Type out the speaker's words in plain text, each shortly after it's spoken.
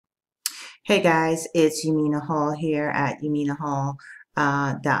Hey guys, it's Yamina Hall here at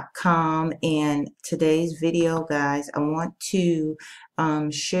YaminaHall.com, and today's video, guys, I want to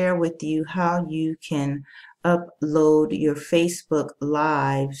share with you how you can upload your Facebook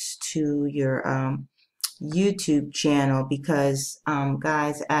Lives to your YouTube channel because,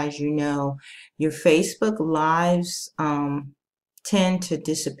 guys, as you know, your Facebook Lives tend to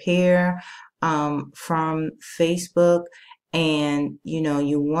disappear from Facebook, and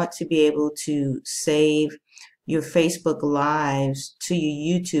you want to be able to save your Facebook Lives to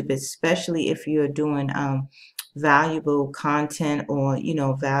your YouTube, especially if you're doing valuable content or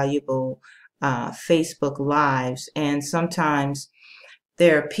valuable Facebook Lives. And sometimes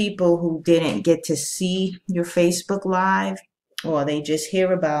there are people who didn't get to see your Facebook Live, or they just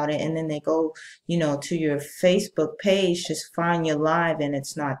hear about it and then they go, to your Facebook page, just find your live and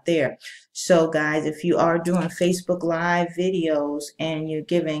it's not there. So guys, if you are doing Facebook Live videos and you're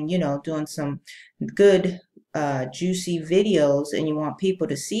giving, doing some good, juicy videos and you want people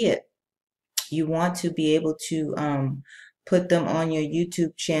to see it, you want to be able to put them on your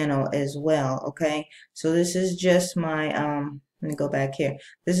YouTube channel as well. Okay, so this is just my let me go back here.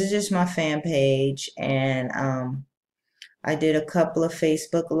 This is just my fan page, and I did a couple of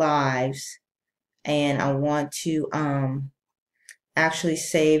Facebook Lives, and I want to actually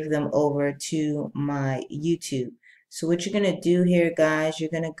save them over to my YouTube. So what you're gonna do here, guys, you're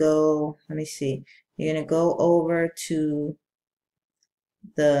gonna go, let me see, you're gonna go over to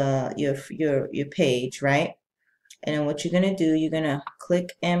your page, right? And then what you're gonna do, you're gonna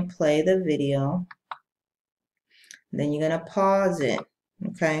click and play the video. Then you're gonna pause it,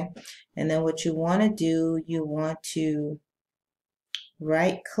 okay? And then what you want to do, you want to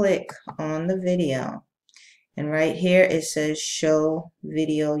right click on the video, and right here it says show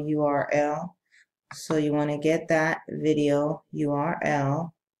video URL. So you want to get that video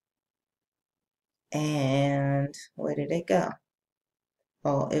URL, and where did it go?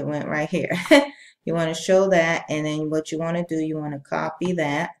 Oh, it went right here. You want to show that, and then what you want to do, you want to copy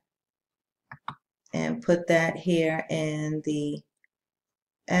that and put that here in the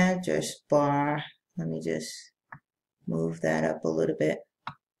address bar. Let me just move that up a little bit.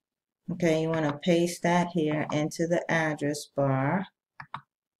 Okay, you want to paste that here into the address bar,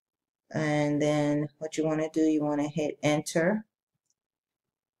 and then what you want to do, you want to hit enter.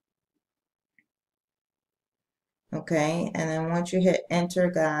 Okay, and then once you hit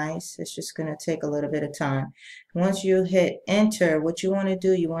enter, guys, it's just going to take a little bit of time. Once you hit enter, what you want to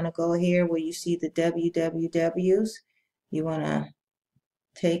do, you want to go here where you see the wwws. You want to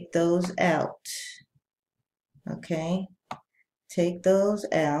take those out. Okay, take those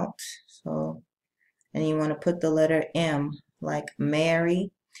out. So, and you want to put the letter M like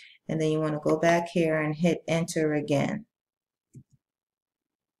Mary, and then you want to go back here and hit enter again.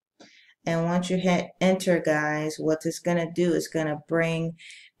 And once you hit enter, guys, what it's going to do is going to bring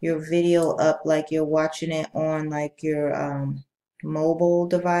your video up like you're watching it on like your mobile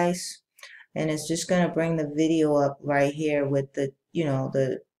device. And it's just going to bring the video up right here with the,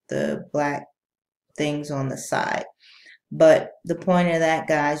 the black things on the side. But the point of that,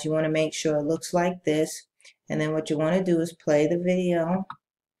 guys, you want to make sure it looks like this. And then what you want to do is play the video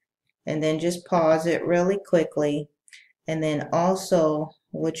and then just pause it really quickly. And then also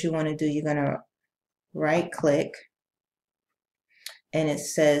what you want to do, you're going to right click, and it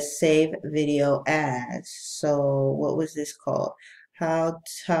says save video as. So what was this called? How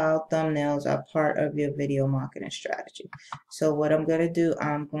thumbnails are part of your video marketing strategy. So what I'm going to do,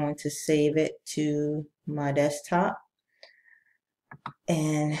 I'm going to save it to my desktop,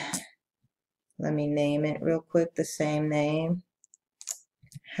 and let me name it real quick, the same name.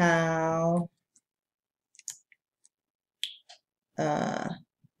 How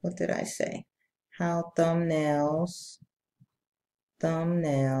what did I say? How thumbnails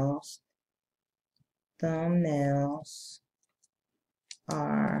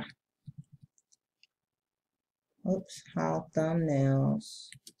are, how thumbnails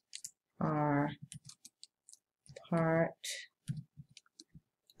are part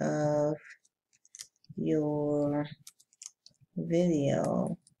of your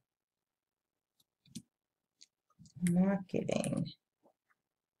video marketing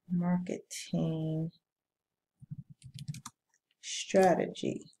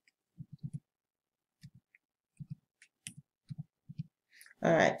strategy.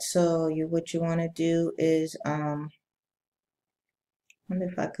 All right, so what you want to do is I wonder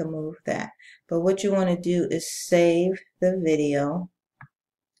if I can move that. But what you want to do is save the video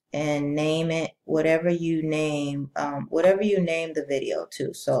and name it whatever you name the video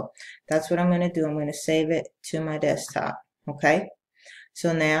to. So that's what I'm going to do. I'm going to save it to my desktop. Okay,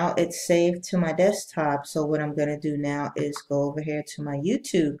 So now it's saved to my desktop. So what I'm going to do now is go over here to my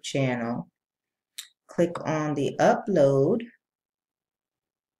YouTube channel, click on the upload,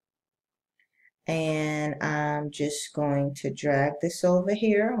 and I'm just going to drag this over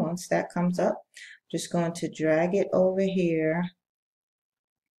here. Once that comes up, just going to drag it over here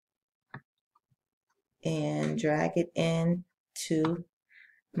and drag it into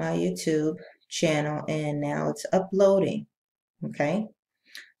my YouTube channel, and now it's uploading. Okay,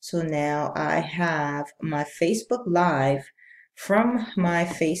 so now I have my Facebook Live from my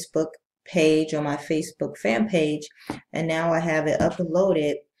Facebook page or my Facebook fan page, and now I have it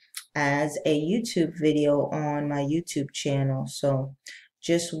uploaded as a YouTube video on my YouTube channel. So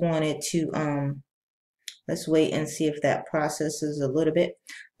just wanted to let's wait and see if that processes a little bit,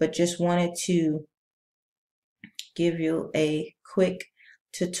 but just wanted to give you a quick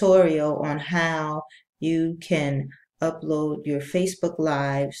tutorial on how you can upload your Facebook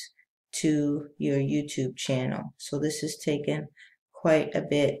Lives to your YouTube channel. So this has taken quite a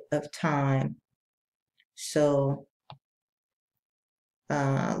bit of time. So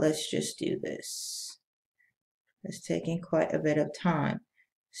let's just do this. It's taking quite a bit of time.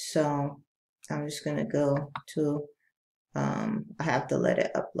 So I'm just going to go to, I have to let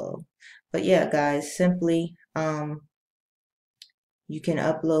it upload. But yeah, guys, simply, you can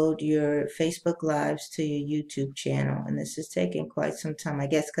upload your Facebook Lives to your YouTube channel. And this is taking quite some time, I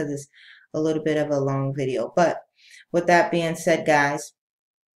guess, because it's a little bit of a long video. But with that being said, guys,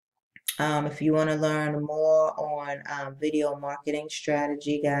 if you want to learn more on video marketing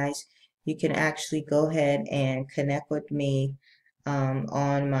strategy, guys, you can actually go ahead and connect with me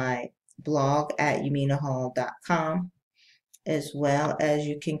on my blog at yuminahall.com, as well as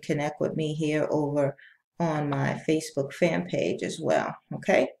you can connect with me here over on my Facebook fan page as well.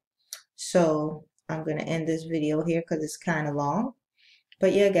 Okay, so I'm going to end this video here because it's kind of long.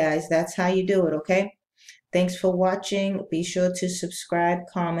 But yeah, guys, that's how you do it. Okay, thanks for watching. Be sure to subscribe,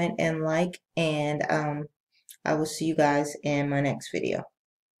 comment, and like, and I will see you guys in my next video.